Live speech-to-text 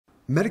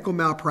Medical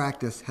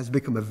malpractice has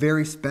become a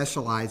very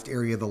specialized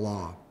area of the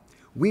law.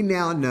 We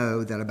now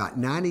know that about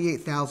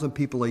 98,000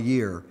 people a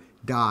year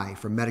die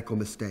from medical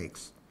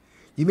mistakes.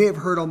 You may have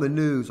heard on the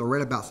news or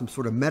read about some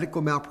sort of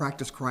medical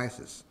malpractice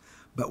crisis,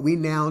 but we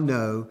now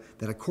know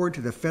that according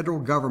to the federal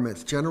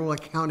government's General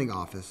Accounting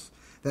Office,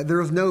 that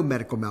there is no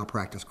medical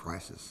malpractice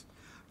crisis.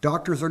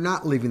 Doctors are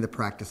not leaving the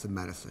practice of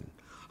medicine.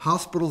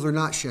 Hospitals are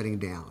not shutting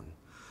down.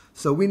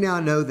 So we now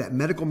know that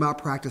medical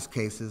malpractice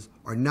cases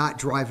are not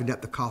driving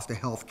up the cost of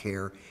health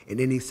care in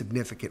any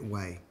significant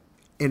way.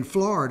 In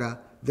Florida,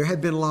 there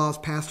have been laws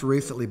passed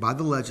recently by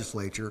the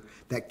legislature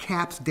that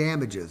caps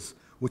damages,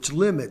 which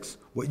limits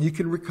what you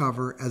can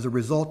recover as a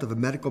result of a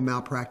medical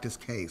malpractice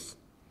case.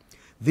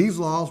 These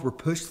laws were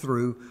pushed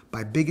through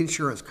by big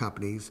insurance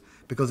companies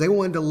because they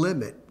wanted to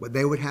limit what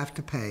they would have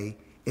to pay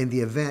in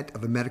the event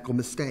of a medical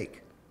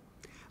mistake.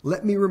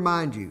 Let me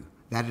remind you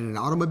that in an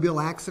automobile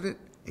accident,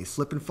 a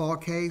slip and fall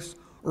case,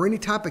 or any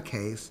type of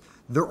case,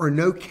 there are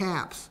no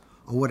caps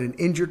on what an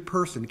injured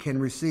person can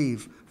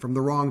receive from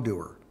the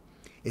wrongdoer.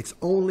 It's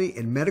only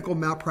in medical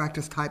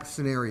malpractice type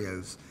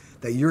scenarios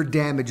that your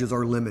damages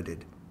are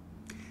limited.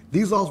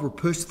 These laws were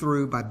pushed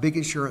through by big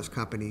insurance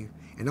companies,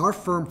 and our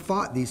firm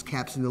fought these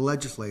caps in the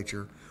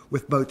legislature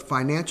with both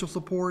financial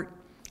support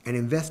and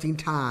investing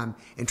time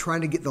in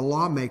trying to get the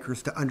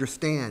lawmakers to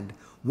understand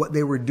what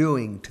they were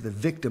doing to the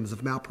victims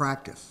of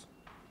malpractice.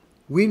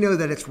 We know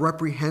that it's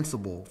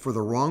reprehensible for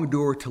the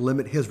wrongdoer to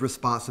limit his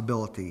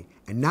responsibility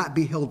and not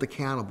be held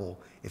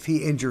accountable if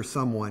he injures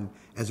someone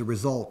as a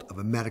result of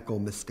a medical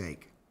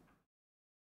mistake.